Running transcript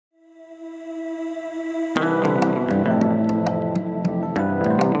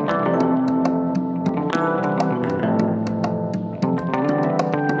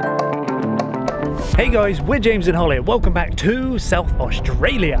Hey guys, we're James and Holly. Welcome back to South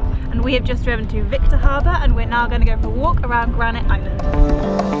Australia. And we have just driven to Victor Harbour and we're now going to go for a walk around Granite Island.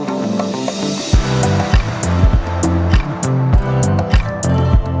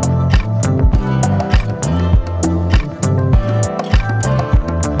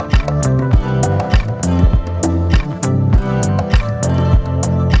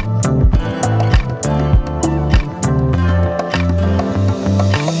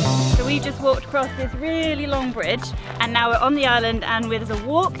 Across this really long bridge, and now we're on the island and there's a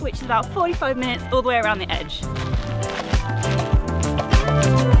walk which is about 45 minutes all the way around the edge.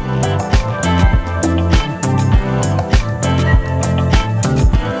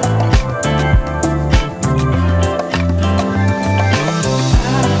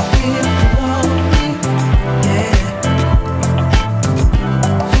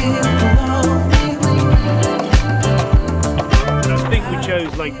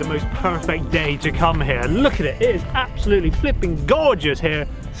 Like the most perfect day to come here. Look at it, it is absolutely flipping gorgeous here.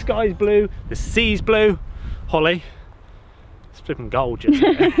 Sky's blue, the sea's blue. Holly, it's flipping gorgeous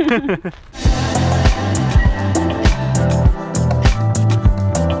here.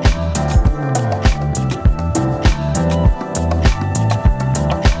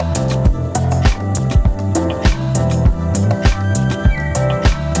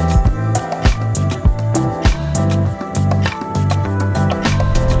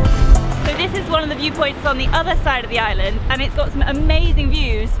 Viewpoints on the other side of the island, and it's got some amazing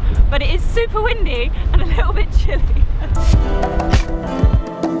views, but it is super windy and a little bit chilly.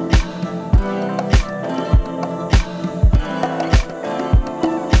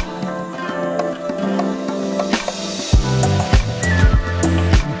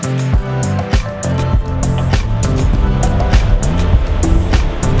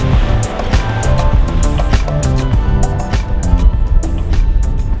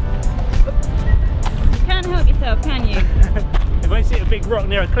 Big rock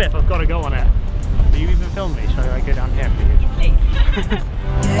near a cliff, I've got to go on it. Do you even film me? Shall I go down here for you? Please.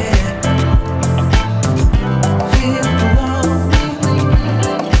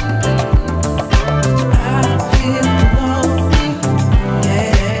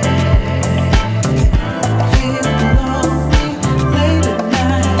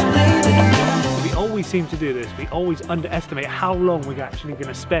 Seem to do this, we always underestimate how long we're actually going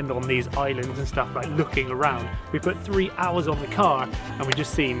to spend on these islands and stuff, like looking around. We put 3 hours on the car and we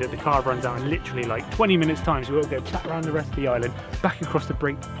just seen that the car runs out in literally like 20 minutes time, so we'll go back around the rest of the island, back across the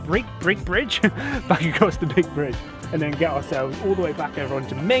bridge, back across the big bridge, and then get ourselves all the way back over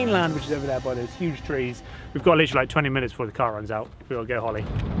onto mainland, which is over there by those huge trees. We've got literally like 20 minutes before the car runs out. We'll go, Holly.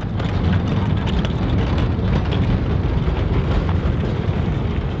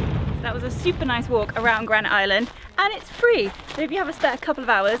 That was a super nice walk around Granite Island, and it's free, so if you have a spare couple of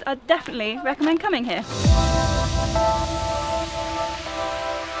hours, I'd definitely recommend coming here.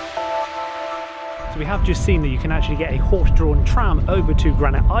 So we have just seen that you can actually get a horse-drawn tram over to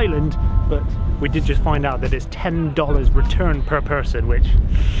Granite Island, but we did just find out that it's $10 return per person, which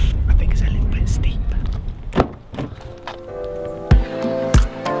I think is a little bit steep.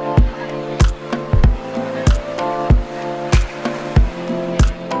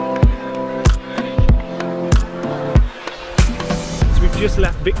 Just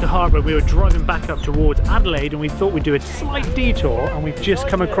left Victor Harbour, we were driving back up towards Adelaide and we thought we'd do a slight detour, and we've just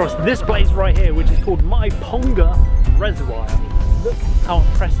come across this place right here, which is called Ponga Reservoir. Look how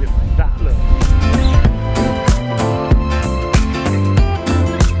impressive that looks.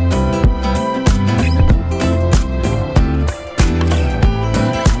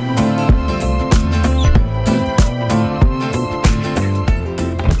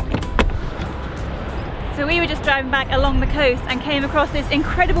 Driving back along the coast and came across this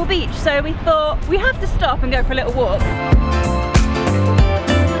incredible beach, so we thought we have to stop and go for a little walk.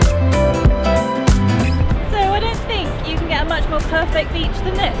 So I don't think you can get a much more perfect beach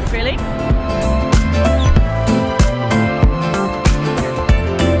than this, really.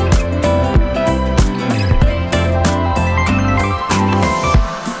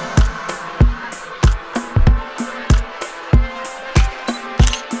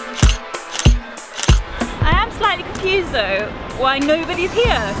 Though, why nobody's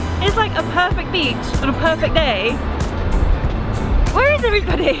here? It's like a perfect beach on a perfect day. Where is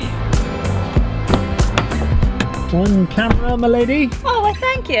everybody? One camera, my lady. Oh, well,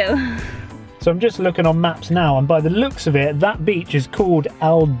 thank you. So I'm just looking on maps now, and by the looks of it, that beach is called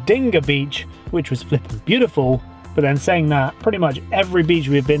Aldinga Beach, which was flipping beautiful. But then saying that, pretty much every beach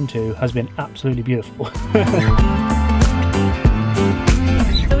we've been to has been absolutely beautiful.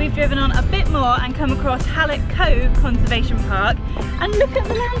 So we've driven on a bit more more and come across Hallett Cove Conservation Park and look at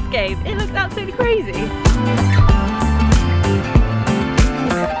the landscape. It looks absolutely crazy.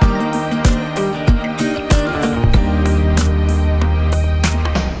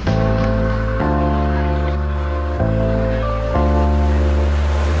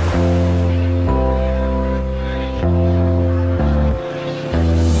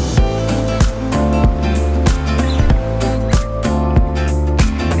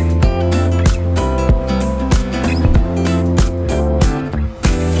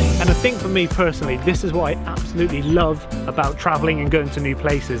 For me personally, this is what I absolutely love about traveling and going to new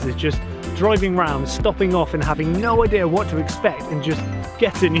places, is just driving around, stopping off and having no idea what to expect and just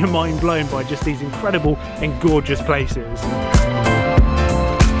getting your mind blown by just these incredible and gorgeous places.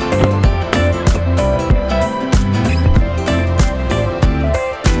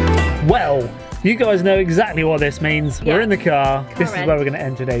 Well, you guys know exactly what this means. Yeah. We're in the car. This is where we're going to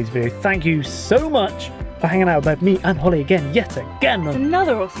end today's video. Thank you so much for hanging out with me and Holly again, yet again. It's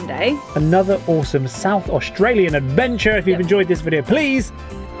another awesome day. Another awesome South Australian adventure. If you've enjoyed this video, please